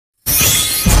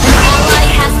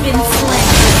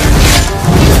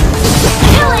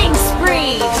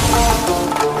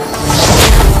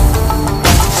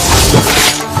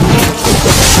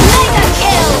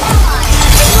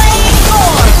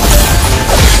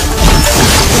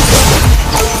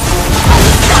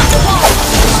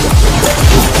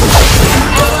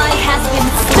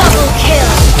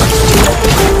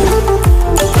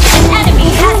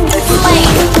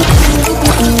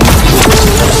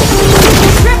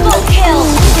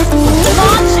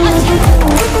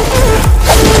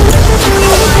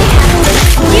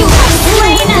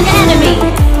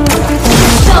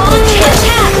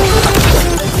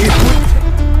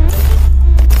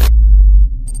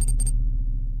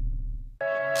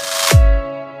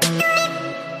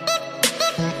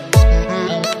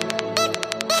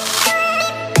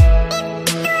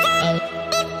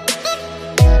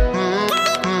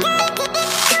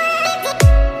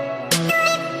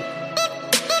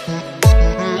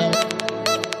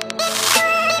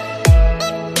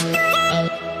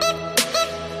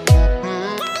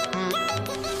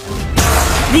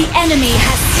enemy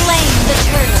has slain the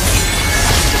turtle.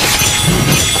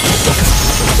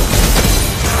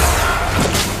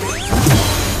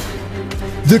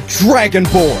 The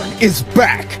Dragonborn is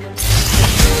back!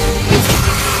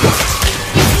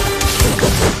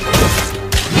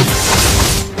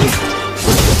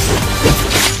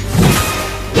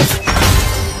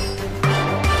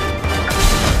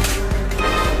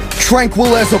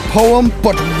 Tranquil as a poem,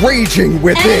 but raging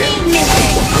within.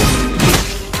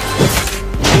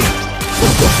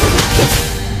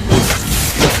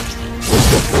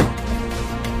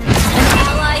 An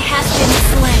ally has been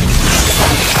slain.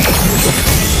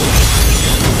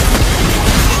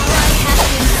 Ally has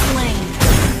been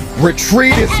slain.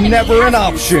 Retreat is never an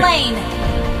option. Slain.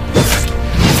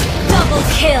 Double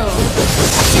kill.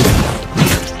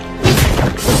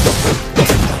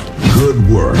 Good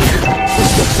work.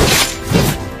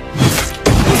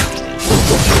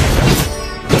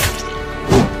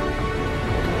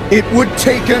 It would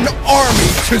take an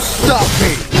army to stop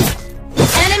me!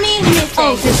 Enemy missing.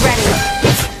 Ult is ready.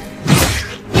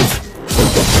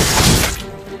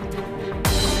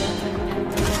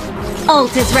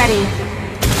 Ult is ready.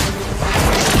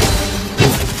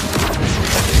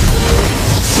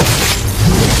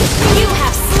 You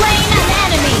have slain an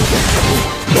enemy!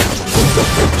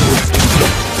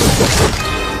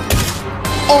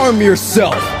 Arm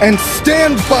yourself and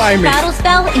stand by me! Battle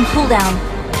spell in cooldown.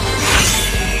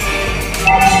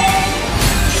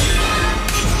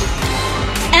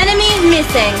 Enemy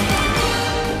missing.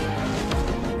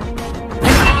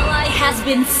 An ally has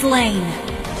been slain.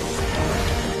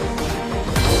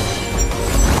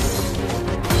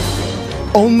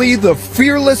 Only the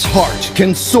fearless heart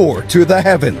can soar to the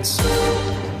heavens.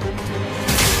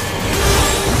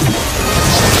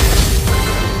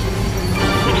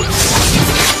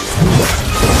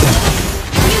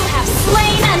 You have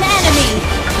slain an enemy.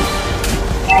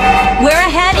 We're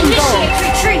ahead in goal.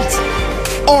 Retreat.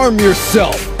 Arm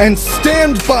yourself and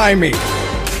stand by me!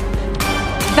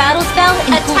 Battle spell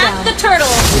in Attack the turtle.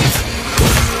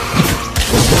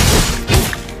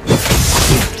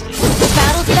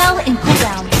 Battle spell in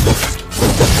cooldown.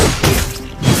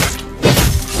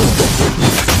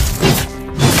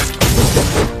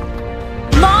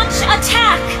 Launch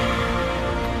attack.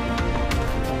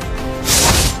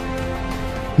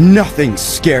 Nothing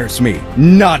scares me,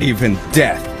 not even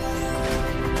death.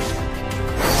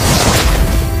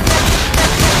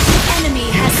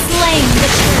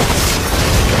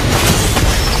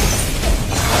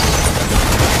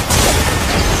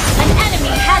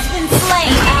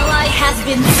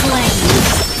 Been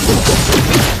slain.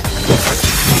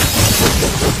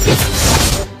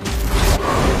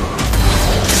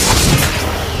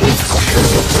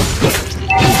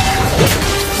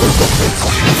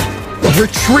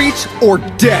 Retreat or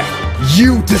death,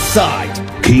 you decide.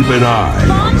 Keep an eye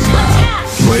on the map.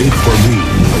 Wait for me.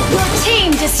 Your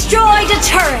team destroyed a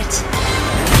turret.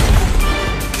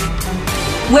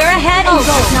 We're ahead and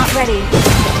goal not ready.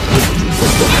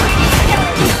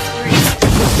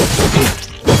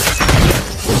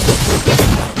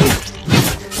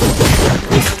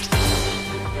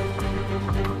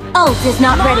 Ult is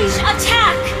not ready.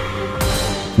 Attack!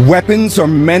 Weapons are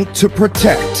meant to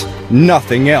protect,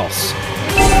 nothing else. An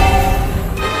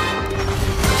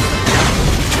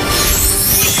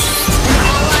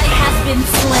ally has been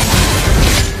slain.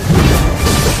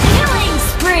 Killing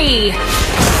spree!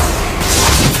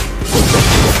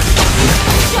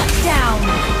 Shut down!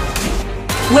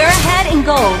 We're ahead in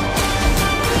gold.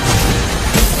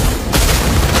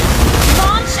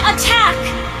 Launch attack!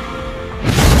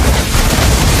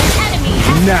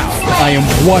 Now I am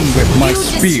one with my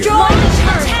spear.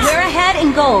 We're ahead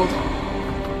in gold.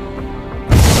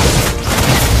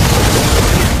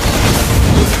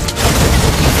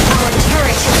 Our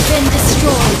turret has been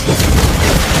destroyed.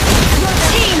 Your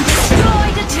team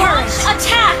destroyed a turret.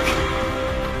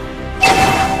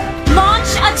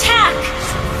 Launch attack!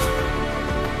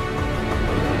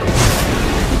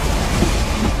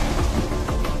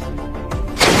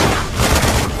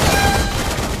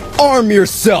 Arm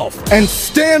yourself and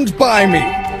stand by me!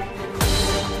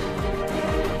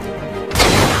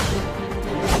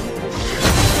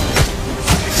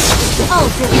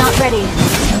 Ult is not ready.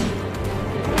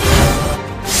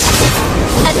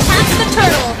 Attack the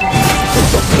turtle!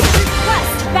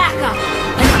 Request backup!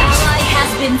 An ally has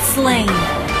been slain.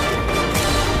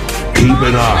 Keep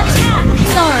an eye on the map.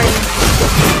 Sorry.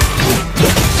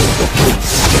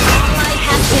 Ally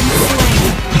has been slain.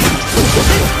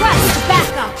 Request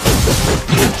backup!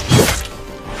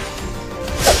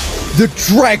 The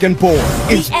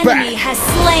Dragonborn is The enemy back! has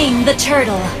slain the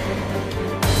turtle.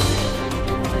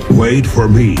 Wait for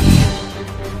me.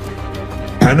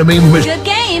 Enemy with Good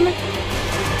game.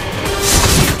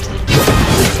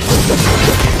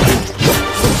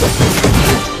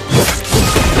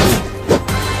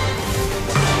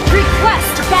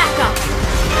 Request backup.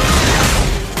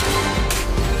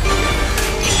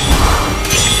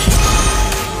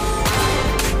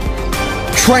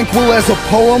 Tranquil as a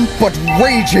poem, but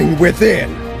raging within.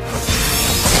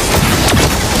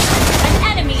 An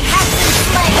enemy has been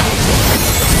slain.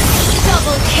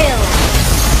 Double kill.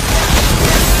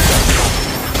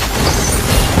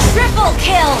 Triple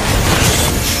kill.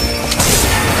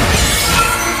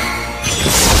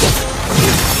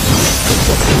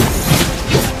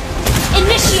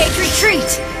 Initiate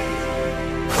retreat.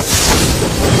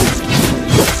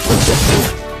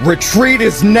 Retreat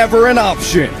is never an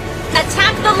option.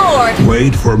 Attack the Lord.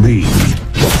 wait for me.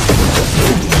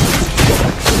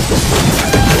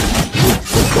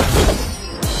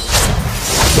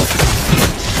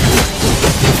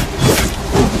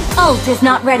 Ult is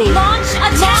not ready. Launch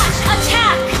attack!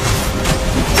 Attack!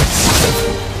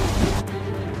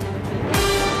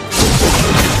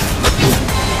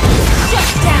 Shut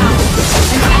down!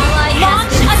 An ally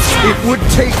launch attack! It would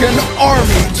take an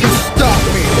army to stop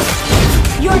me.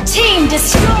 Your team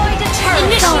destroyed a turret!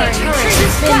 Initiate turret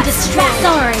has been destroyed!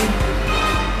 Sorry!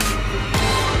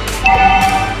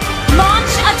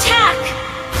 Launch attack!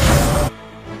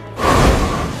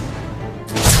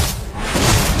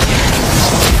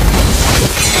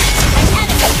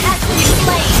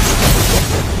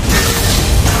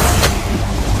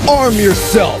 Arm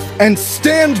yourself and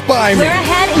stand by me. We're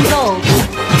ahead in gold.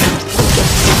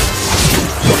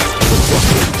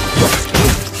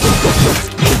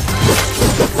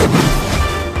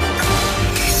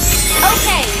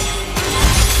 Okay.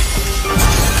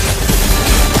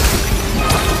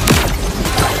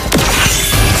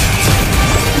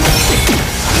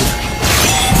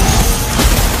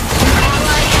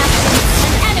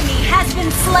 An enemy has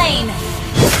been slain.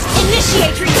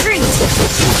 Initiate retreat.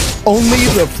 Only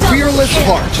the fearless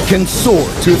heart can soar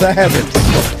to the heavens.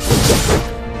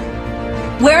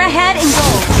 We're ahead in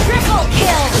gold. Triple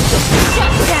kill.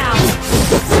 Shut down.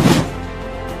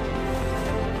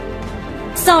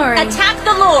 Sorry. Attack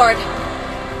the Lord.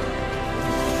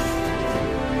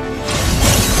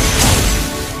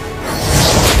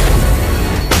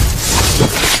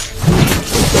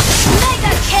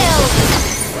 Mega kill.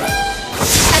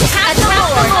 Attack the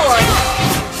Lord.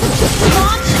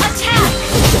 Launch attack.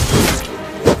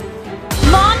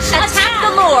 Launch attack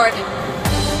the Lord.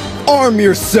 Arm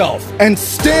yourself and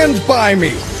stand by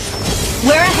me.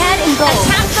 We're ahead in gold.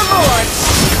 Attack the Lord.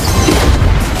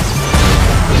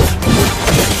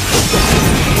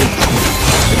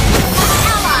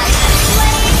 Ally has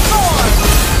slain Lord.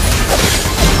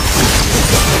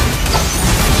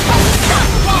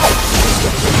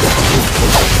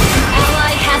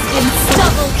 Ally has been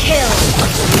double kill.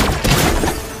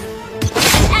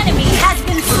 An enemy has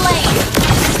been slain.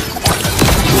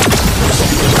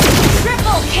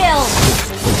 Triple kill.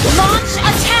 Launch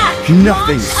attack.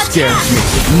 Nothing Launch scares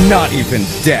attack. me, not even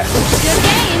death. Good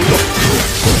game.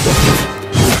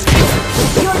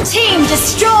 Your team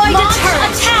destroyed a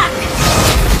turret. Attack.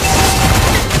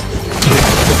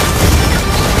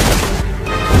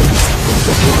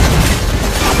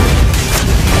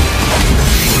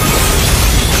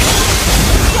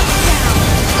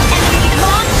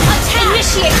 Launch attack.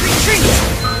 Initiate retreat.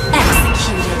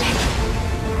 Executed.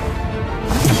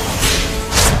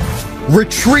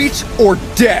 Retreat or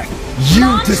death, you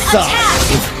Launch decide. attack.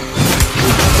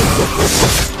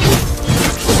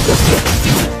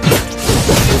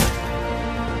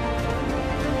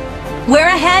 We're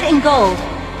ahead in gold.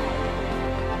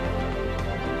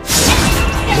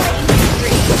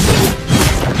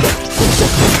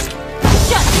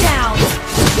 Shut down.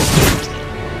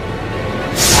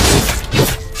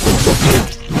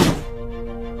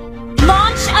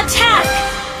 Launch attack.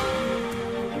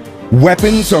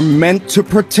 Weapons are meant to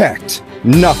protect,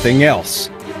 nothing else.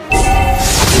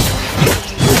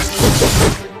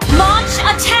 Launch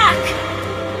attack.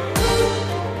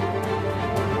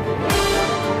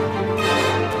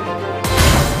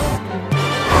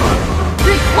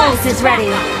 Pulse is ready.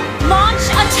 Launch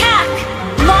attack.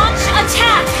 Launch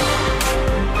attack.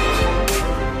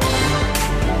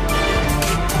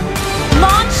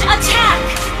 Launch attack.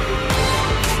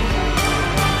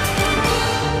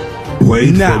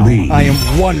 Wait Now for me. I am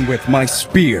one with my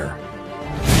spear.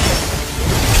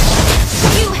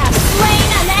 You have slain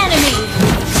an enemy.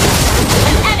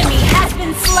 An enemy has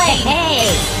been slain. Hey,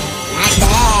 not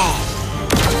bad.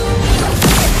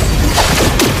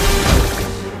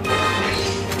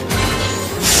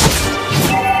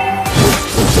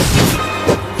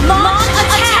 Launch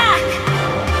attack.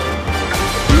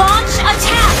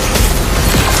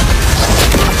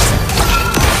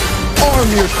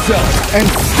 yourself and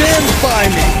stand by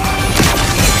me!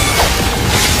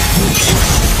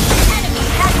 Enemy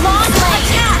has long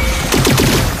attack!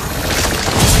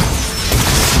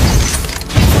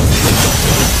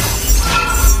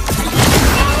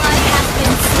 Ally has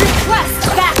been request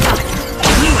backup!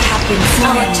 You have been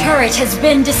slain. Our turret has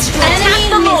been destroyed. Attack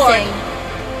the Lord!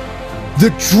 The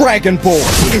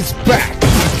Dragonborn is back!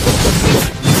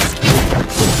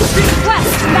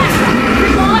 Request backup!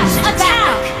 Launch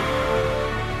attack!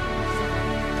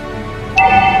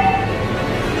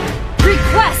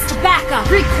 Request backup!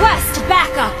 Request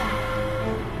backup!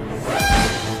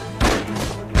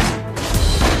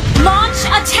 Launch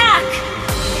attack!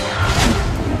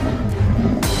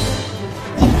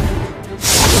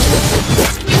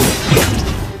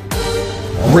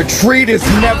 Retreat is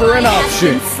never an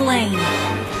option! Has been slain.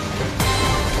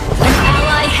 An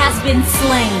ally has been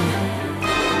slain.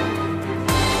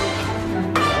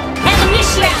 And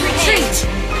initiate retreat!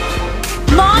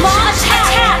 Launch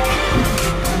attack!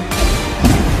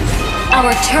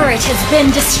 Our turret has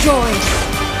been destroyed.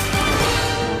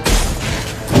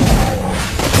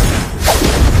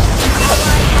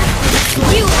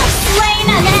 You have slain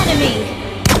an enemy!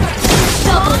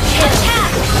 Double kill!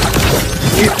 Attack!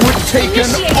 It would take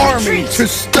Initiate an army retreat. to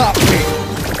stop me!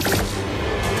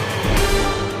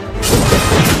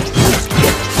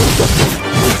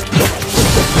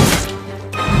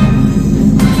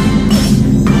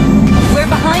 We're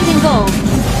behind in gold.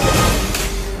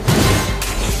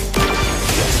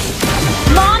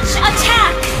 Launch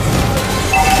attack!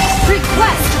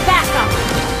 Request backup!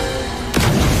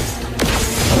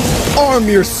 Arm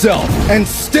yourself and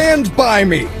stand by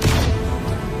me!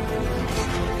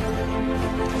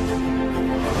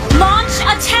 Launch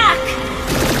attack!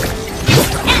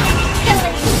 Enemy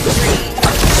killing spree!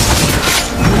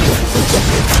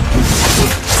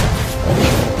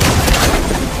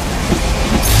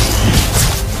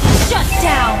 Shut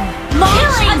down!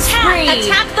 Launch attack!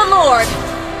 Attack the Lord!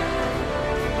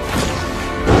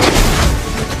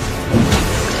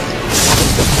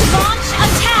 Launch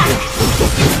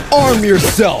attack! Arm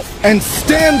yourself and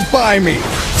stand by me!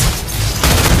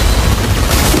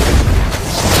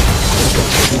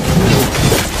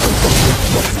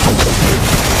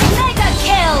 Mega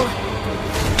kill!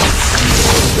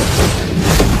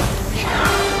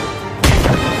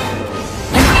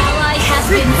 An ally has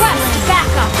been request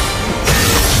backup!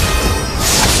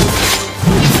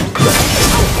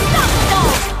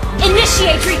 Unstoppable!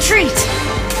 Initiate retreat!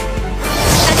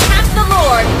 Attack the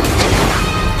Lord!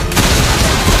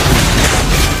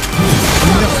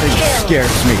 Nothing Kill.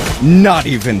 scares me, not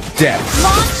even death.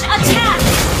 Launch attack!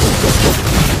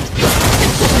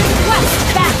 Request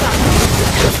backup!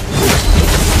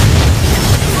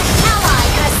 Ally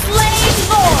has slain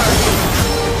Lord!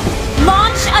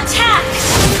 Launch attack!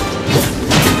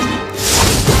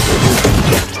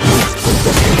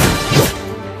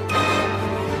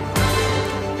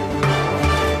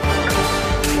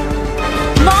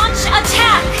 Launch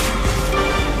attack!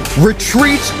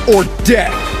 Retreat or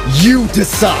death, you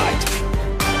decide.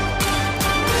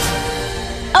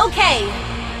 Okay,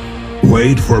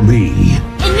 Wait for me.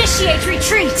 initiate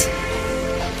retreat!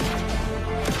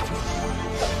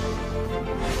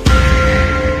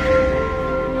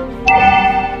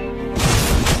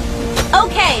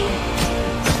 Okay,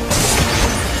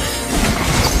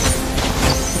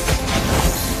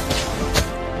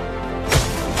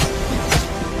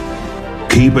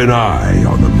 Keep an eye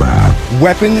on the map.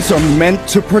 Weapons are meant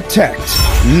to protect,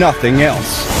 nothing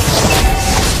else.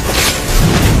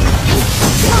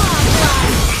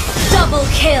 double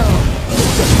kill!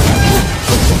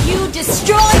 You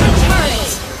destroy the turret!